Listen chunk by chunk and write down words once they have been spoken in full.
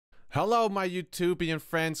Hello, my YouTubian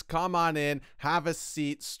friends. Come on in, have a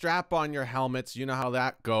seat, strap on your helmets. You know how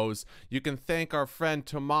that goes. You can thank our friend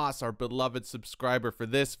Tomas, our beloved subscriber, for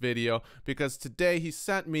this video because today he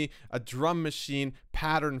sent me a drum machine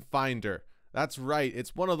pattern finder. That's right,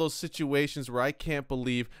 it's one of those situations where I can't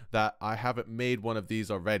believe that I haven't made one of these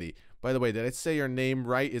already. By the way, did I say your name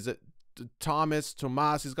right? Is it Tomas?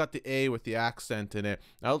 He's got the A with the accent in it.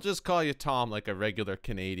 I'll just call you Tom like a regular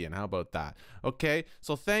Canadian. How about that? Okay,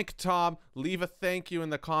 so thank Tom. Leave a thank you in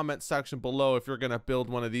the comment section below if you're gonna build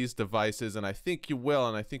one of these devices, and I think you will,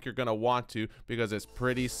 and I think you're gonna want to because it's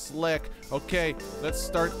pretty slick. Okay, let's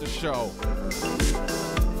start the show.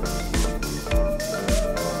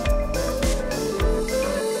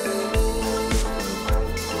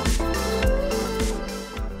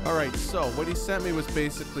 Alright, so what he sent me was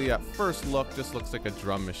basically, at first look, just looks like a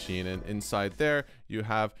drum machine, and inside there you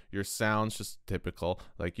have your sounds, just typical,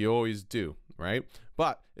 like you always do, right?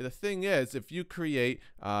 But the thing is, if you create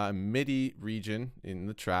a MIDI region in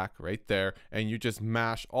the track right there, and you just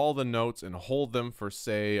mash all the notes and hold them for,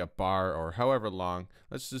 say, a bar or however long,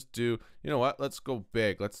 let's just do, you know what, let's go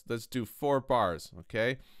big, let's do 4 bars,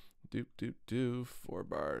 okay? 4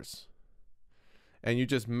 bars. And you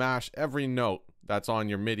just mash every note that's on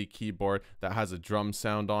your MIDI keyboard that has a drum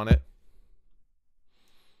sound on it.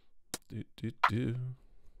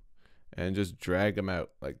 And just drag them out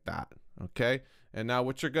like that, okay? And now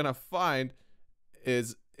what you're gonna find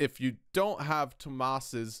is if you don't have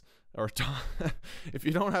Tomas's if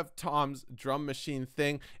you don't have Tom's drum machine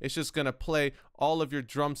thing, it's just gonna play all of your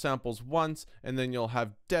drum samples once, and then you'll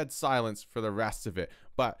have dead silence for the rest of it.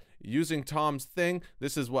 But using Tom's thing,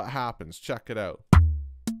 this is what happens. Check it out.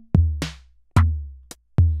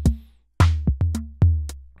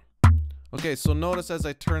 Okay, so notice as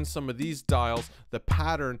I turn some of these dials, the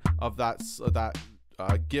pattern of that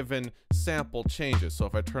given sample changes. So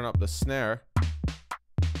if I turn up the snare,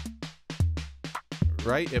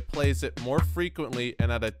 right, it plays it more frequently and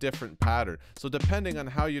at a different pattern. So depending on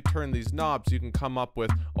how you turn these knobs, you can come up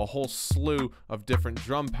with a whole slew of different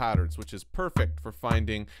drum patterns, which is perfect for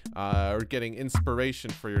finding or getting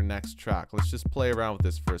inspiration for your next track. Let's just play around with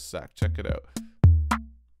this for a sec. Check it out.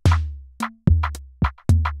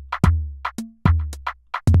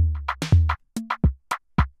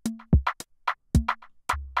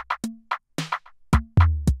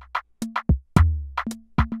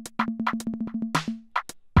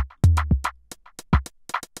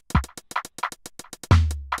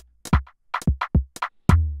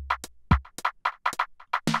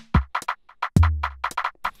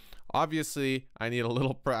 Obviously, I need a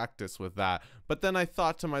little practice with that. But then I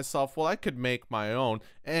thought to myself, well, I could make my own.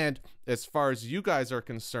 And as far as you guys are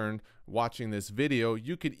concerned watching this video,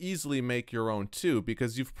 you could easily make your own too,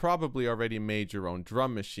 because you've probably already made your own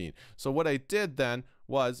drum machine. So what I did then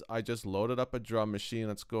was I just loaded up a drum machine.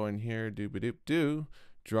 Let's go in here, doo-ba-doop-doo.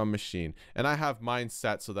 Drum machine, and I have mine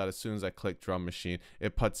set so that as soon as I click drum machine,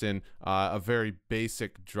 it puts in a very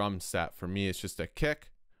basic drum set. For me, it's just a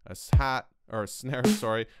kick, a hat, or a snare,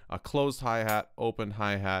 sorry, a closed hi-hat, open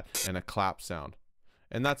hi-hat, and a clap sound.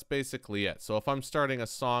 And that's basically it. So if I'm starting a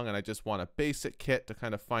song and I just want a basic kit to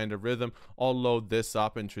kind of find a rhythm, I'll load this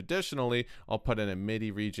up, and traditionally I'll put in a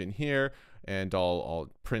MIDI region here, and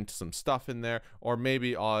I'll print some stuff in there, or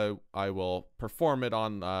maybe I will perform it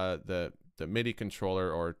on the MIDI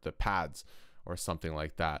controller or the pads or something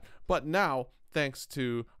like that. But now, thanks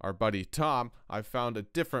to our buddy Tom, I found a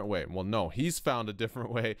different way. Well, no, he's found a different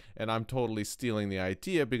way, and I'm totally stealing the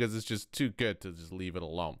idea because it's just too good to just leave it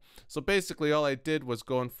alone. So basically, all I did was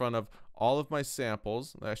go in front of all of my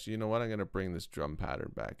samples. Actually, you know what? I'm going to bring this drum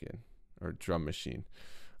pattern back in, or drum machine.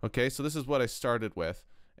 Okay, so this is what I started with.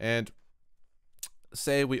 And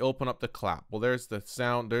say we open up the clap. Well, there's the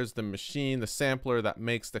sound, there's the machine, the sampler that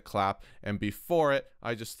makes the clap, and before it,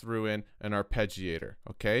 I just threw in an arpeggiator,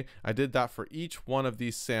 okay? I did that for each one of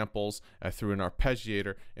these samples. I threw an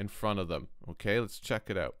arpeggiator in front of them, okay? Let's check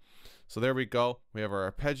it out. So there we go. We have our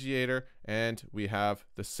arpeggiator, and we have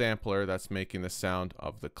the sampler that's making the sound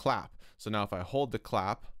of the clap. So now if I hold the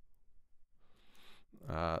clap,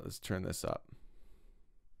 let's turn this up.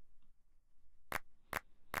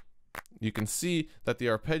 You can see that the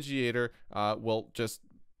arpeggiator will just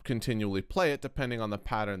continually play it depending on the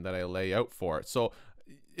pattern that I lay out for it. So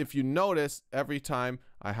if you notice, every time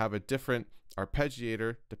I have a different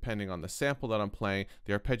arpeggiator, depending on the sample that I'm playing,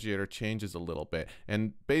 the arpeggiator changes a little bit.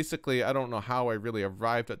 And basically, I don't know how I really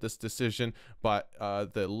arrived at this decision, but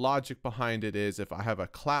the logic behind it is if I have a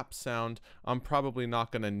clap sound, I'm probably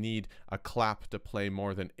not going to need a clap to play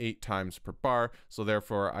more than 8 times per bar. So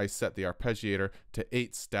therefore, I set the arpeggiator to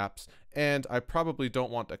 8 steps, and I probably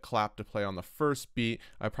don't want the clap to play on the first beat.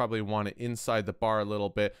 I probably want it inside the bar a little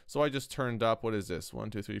bit. So I just turned up, what is this? 1,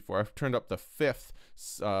 2, 3, 4. I've turned up the fifth,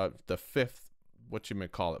 what you may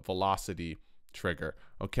call it, velocity trigger.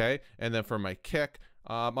 Okay, and then for my kick,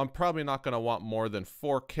 I'm probably not going to want more than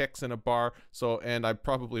 4 kicks in a bar. So, and I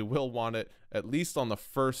probably will want it at least on the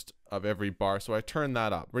first of every bar. So I turn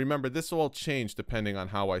that up. Remember, this will all change depending on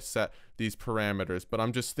how I set these parameters, but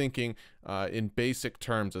I'm just thinking in basic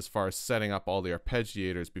terms as far as setting up all the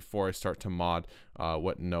arpeggiators before I start to mod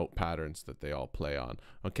what note patterns that they all play on.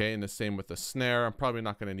 Okay, and the same with the snare. I'm probably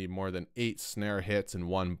not going to need more than 8 snare hits in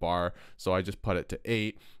one bar. So I just put it to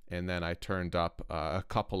 8. And then I turned up a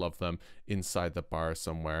couple of them inside the bar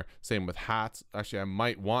somewhere. Same with hats. Actually, I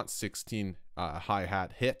might want 16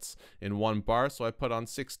 hi-hat hits in one bar, so I put on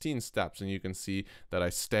 16 steps, and you can see that I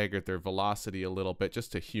staggered their velocity a little bit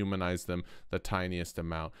just to humanize them the tiniest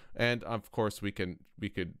amount. And of course, we could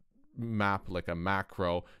map like a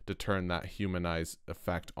macro to turn that humanize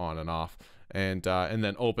effect on and off. And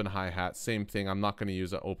then open hi-hat, same thing. I'm not going to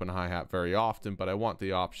use an open hi-hat very often, but I want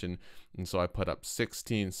the option. And so I put up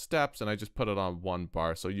 16 steps, and I just put it on one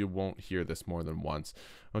bar, so you won't hear this more than once.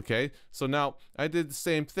 Okay, so now I did the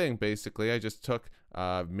same thing. Basically, I just took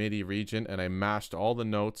MIDI region and I mashed all the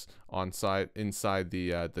notes inside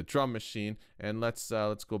the drum machine. And let's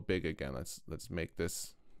go big again. Let's make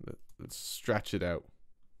this. Let's stretch it out.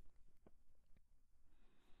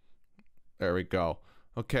 There we go.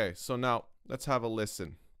 Okay, so now let's have a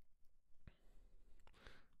listen.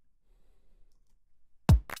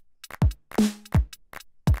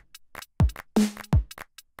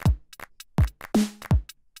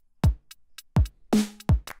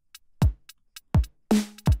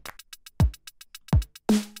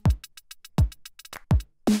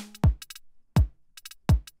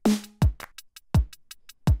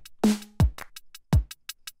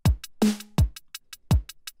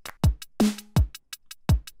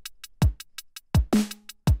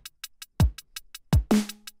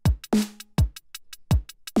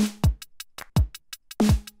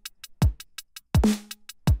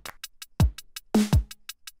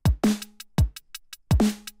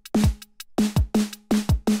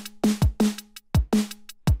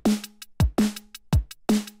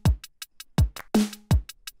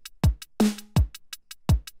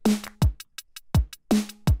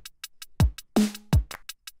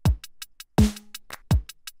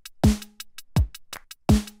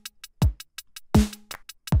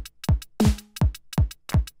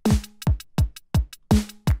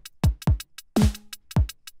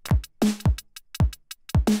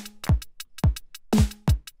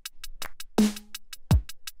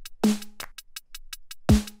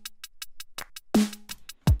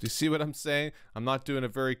 Do you see what I'm saying? I'm not doing a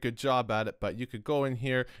very good job at it, but you could go in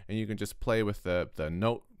here and you can just play with the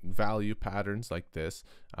note value patterns like this,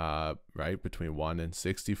 right, between 1 and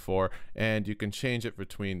 64, and you can change it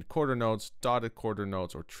between quarter notes, dotted quarter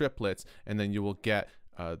notes, or triplets, and then you will get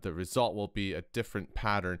the result will be a different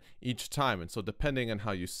pattern each time. And so depending on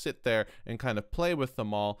how you sit there and kind of play with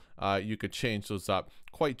them all, you could change those up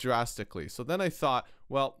quite drastically. So then I thought,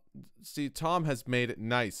 well, see, Tom has made it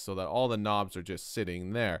nice so that all the knobs are just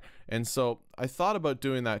sitting there. And so I thought about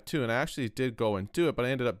doing that too, and I actually did go and do it, but I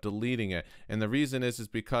ended up deleting it. And the reason is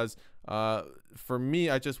because for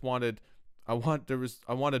me, I just wanted I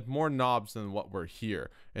wanted more knobs than what were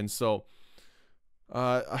here. And so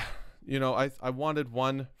you know, I wanted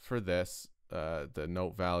one for this, the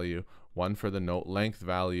note value, one for the note length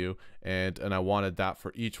value, and I wanted that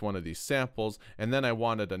for each one of these samples. And then I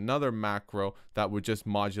wanted another macro that would just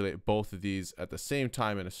modulate both of these at the same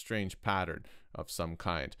time in a strange pattern of some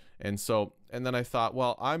kind. And then I thought,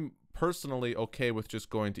 well, I'm personally okay with just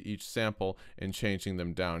going to each sample and changing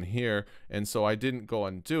them down here. And so I didn't go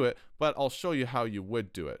and do it, but I'll show you how you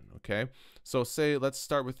would do it. Okay, so let's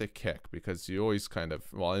start with the kick, because you always kind of,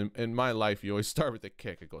 well, in my life, you always start with the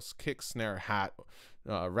kick. It goes kick, snare, hat,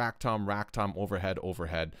 rack tom, overhead,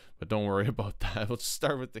 overhead. But don't worry about that. We'll just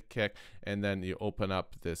start with the kick, and then you open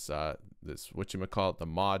up this what you might call it, the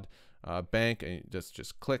mod bank, and you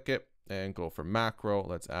just click it and go for macro.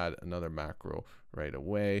 Let's add another macro right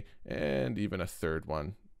away, and even a third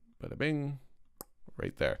one. Bada bing,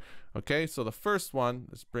 right there. Okay, so the first one,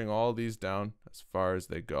 let's bring all these down as far as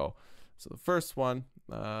they go. So the first one,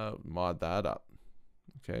 mod that up.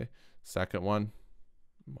 Okay, second one,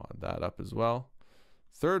 mod that up as well.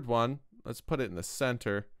 Third one, let's put it in the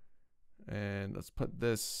center, and let's put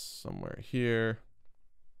this somewhere here.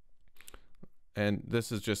 And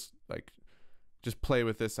this is just play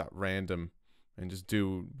with this at random and just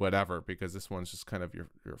do whatever, because this one's just kind of your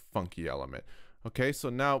funky element. Okay, so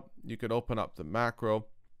now you could open up the macro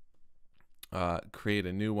create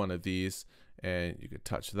a new one of these, and you could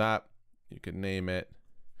touch that. You could name it,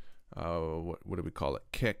 what do we call it?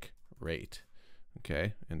 Kick rate.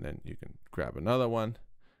 Okay, and then you can grab another one,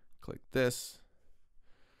 click this,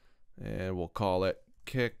 and we'll call it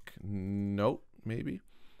kick note maybe,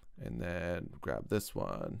 and then grab this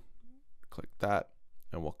one, click that,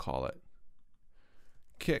 and we'll call it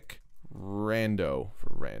kick rando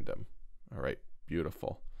for random. All right,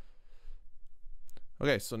 beautiful.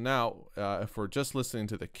 Okay, so now if we're just listening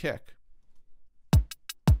to the kick,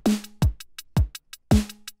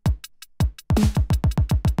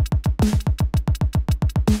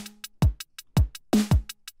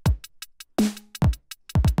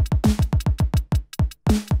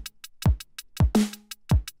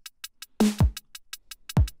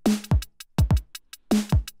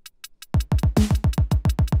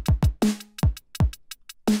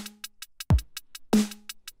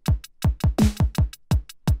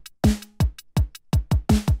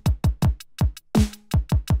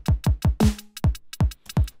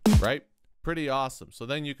 right? Pretty awesome. So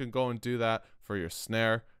then you can go and do that for your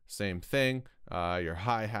snare. Same thing. Your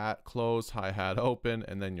hi-hat closed, hi-hat open,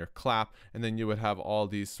 and then your clap, and then you would have all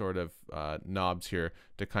these sort of knobs here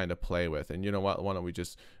to kind of play with. And you know what? Why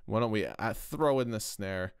don't we throw in the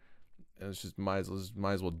snare? And it's just might as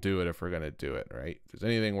well do it if we're gonna do it, right? If there's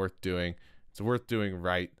anything worth doing, it's worth doing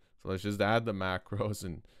right. So let's just add the macros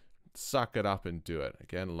and suck it up and do it.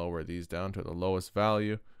 Again, lower these down to the lowest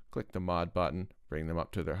value. Click the mod button, bring them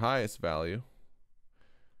up to their highest value.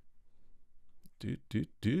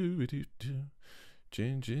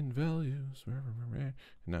 Changing values. And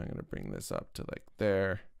now I'm gonna bring this up to like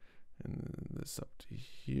there, and this up to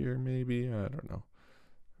here maybe. I don't know.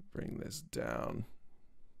 Bring this down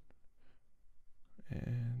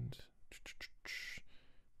and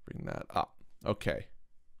bring that up. Okay.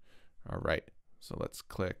 All right. So let's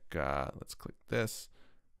click this,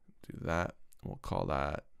 do that. We'll call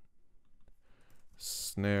that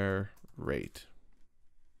snare rate.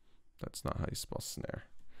 That's not how you spell snare.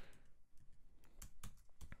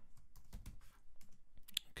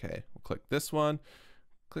 Okay, we'll click this one,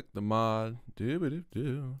 click the mod,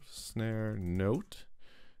 snare note,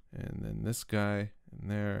 and then this guy in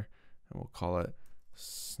there, and we'll call it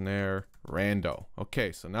snare rando.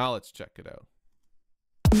 Okay, so now let's check it out.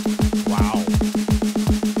 Wow.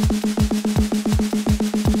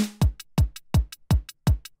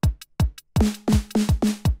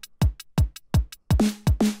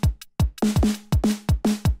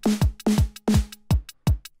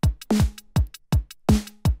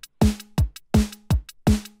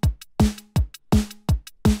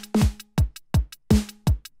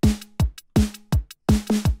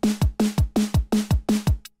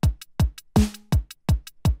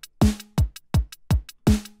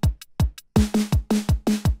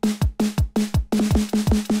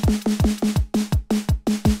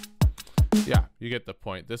 Yeah, you get the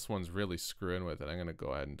point. This one's really screwing with it. I'm going to go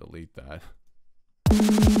ahead and delete that.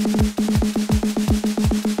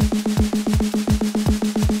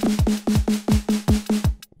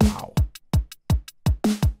 Wow.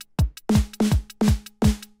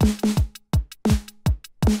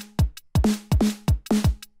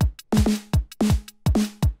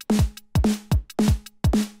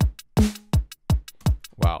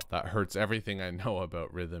 Wow, that hurts everything I know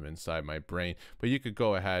about rhythm inside my brain. But you could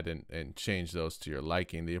go ahead and change those to your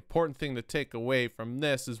liking. The important thing to take away from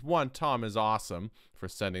this is, one, Tom is awesome for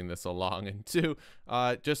sending this along, and two,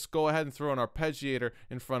 just go ahead and throw an arpeggiator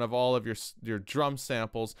in front of all of your drum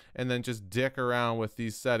samples, and then just dick around with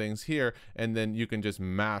these settings here, and then you can just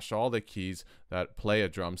mash all the keys that play a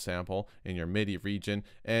drum sample in your MIDI region.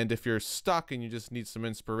 And if you're stuck and you just need some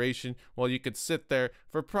inspiration, well, you could sit there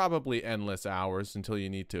for probably endless hours until you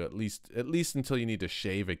need to at least until you need to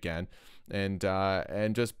shave again, and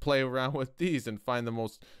just play around with these and find the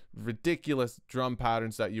most ridiculous drum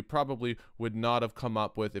patterns that you probably would not have come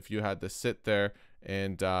up with if you had to sit there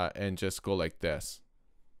and just go like this.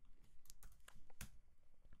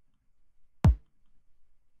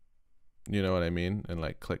 You know what I mean? And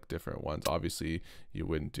like click different ones. Obviously you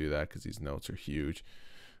wouldn't do that because these notes are huge,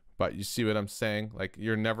 but you see what I'm saying? Like,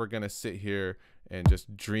 you're never gonna sit here and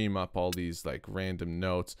just dream up all these like random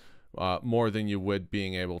notes more than you would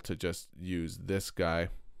being able to just use this guy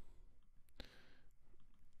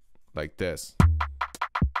like this.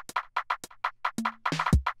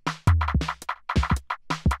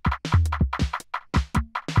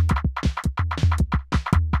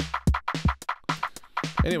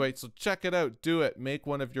 Anyway, so check it out, do it, make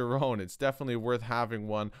one of your own. It's definitely worth having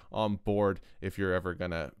one on board if you're ever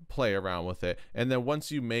gonna play around with it. And then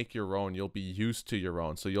once you make your own, you'll be used to your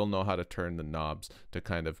own, so you'll know how to turn the knobs to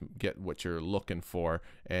kind of get what you're looking for.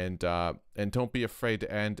 And don't be afraid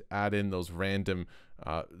to add in those random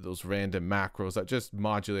macros that just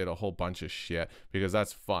modulate a whole bunch of shit, because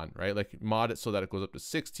that's fun, right? Like mod it so that it goes up to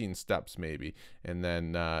 16 steps maybe, and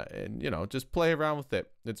then and you know, just play around with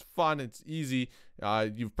it. It's fun, it's easy.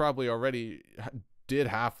 You've probably already did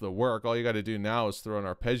half the work. All you got to do now is throw an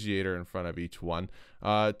arpeggiator in front of each one.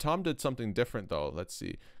 Tom did something different though. Let's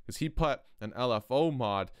see, because he put an LFO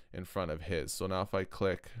mod in front of his. So now if I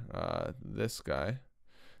click this guy,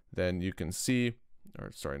 then you can see,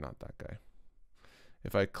 or sorry, not that guy.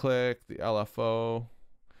 If I click the LFO,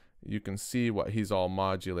 you can see what he's all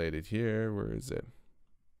modulated here. Where is it?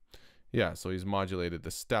 Yeah, so he's modulated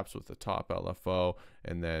the steps with the top LFO,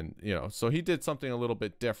 and then, you know, so he did something a little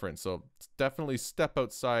bit different. So definitely step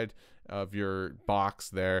outside of your box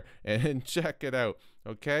there and check it out.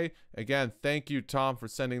 Okay, again, thank you, Tom, for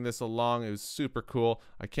sending this along. It was super cool.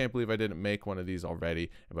 I can't believe I didn't make one of these already,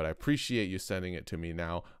 but I appreciate you sending it to me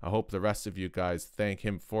now. I hope the rest of you guys thank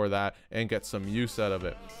him for that and get some use out of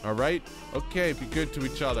it. All right, okay, be good to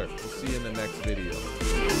each other. We'll see you in the next video.